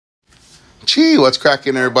Gee, what's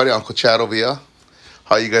cracking, everybody? Uncle Chad over here.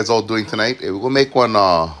 How you guys all doing tonight? Hey, we're gonna make one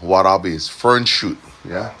Warabi's fern shoot.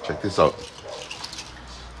 Yeah, check this out.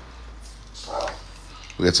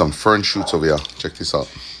 We got some fern shoots over here. Check this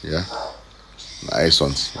out. Yeah, nice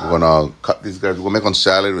ones. We're gonna cut these guys. We're gonna make one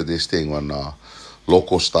salad with this thing, one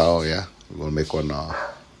local style. Yeah, we're gonna make one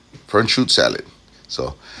fern shoot salad.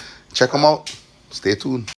 So check them out. Stay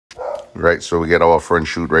tuned. Right, so we get our fern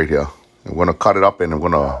shoot right here. And we're gonna cut it up and we're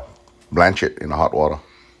gonna blanch it in the hot water.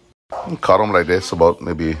 Cut them like this, about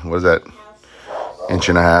maybe, what is that, 1.5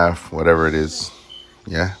 inches, whatever it is.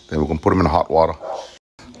 Yeah, then we're gonna put them in the hot water.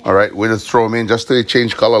 All right, we just throw them in just to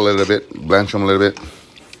change color a little bit, blanch them a little bit.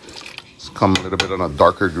 Just come a little bit on a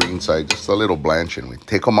darker green side, just a little blanching. We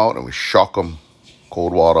take them out and we shock them,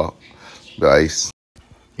 cold water, the ice.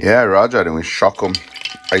 Yeah, Raja, then we shock them,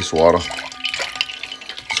 ice water.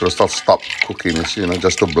 So the stuff stop cooking, it's, you know,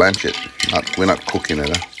 just to blanch it. We're not cooking it,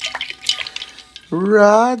 huh?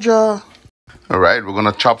 Raja. All right, we're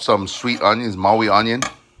gonna chop some sweet onions, Maui onion.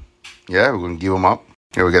 Yeah, we're gonna give them up.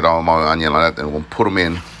 Here we get our Maui onion like that, and we're gonna put them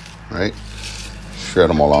in, right? Shred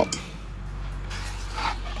them all out.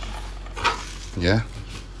 Yeah.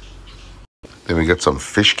 Then we get some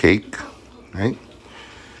fish cake, right?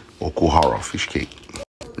 Okuhara fish cake.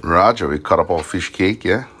 Raja, we cut up our fish cake,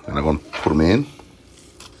 yeah? And I'm gonna put them in.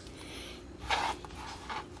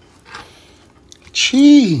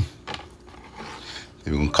 Gee.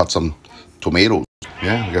 Then we're gonna cut some tomatoes.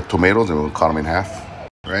 Yeah, we got tomatoes and we're gonna cut them in half.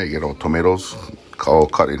 Right, get our tomatoes all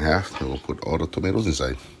cut in half. And we'll put all the tomatoes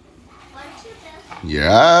inside.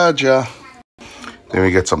 Yeah, ja. Then we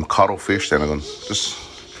get some cuttlefish. Then I'm gonna just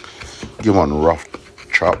give one rough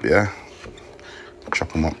chop, yeah?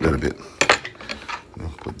 Chop them up a little bit.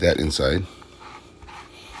 Put that inside.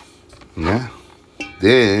 Yeah.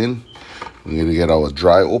 Then we're gonna get our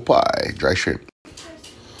dry opai, dry shrimp.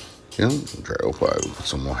 Yeah, dry opai. We'll put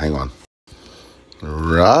some more. Hang on.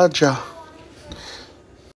 Raja.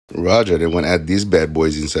 Then we're gonna add these bad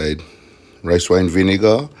boys inside. Rice wine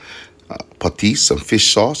vinegar, patis, some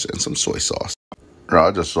fish sauce, and some soy sauce.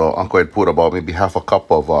 Raja, so Uncle had put about maybe half a cup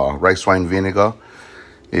of rice wine vinegar,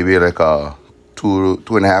 maybe like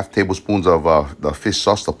 2.5 tablespoons of the fish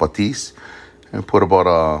sauce, the patis, and put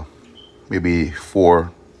about maybe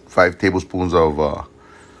 4-5 tablespoons of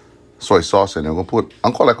soy sauce in there. We're gonna put,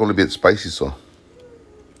 Uncle like only a bit spicy, so I'm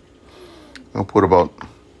gonna put about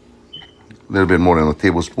a little bit more than a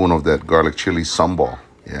tablespoon of that garlic chili sambal.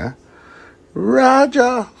 Yeah,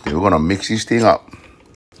 Raja. Okay, we're gonna mix this thing up.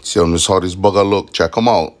 See them, this how this bugger look. Check them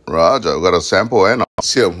out, Raja. We got a sample, and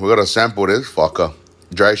see them. We got a sample this fucker.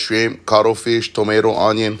 Dry shrimp, cuttlefish, tomato,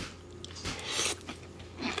 onion.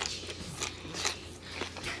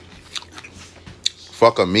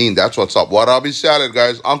 Fucking mean. That's what's up. Warabi salad,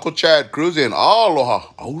 guys. Uncle Chad cruising. Aloha.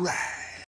 All right.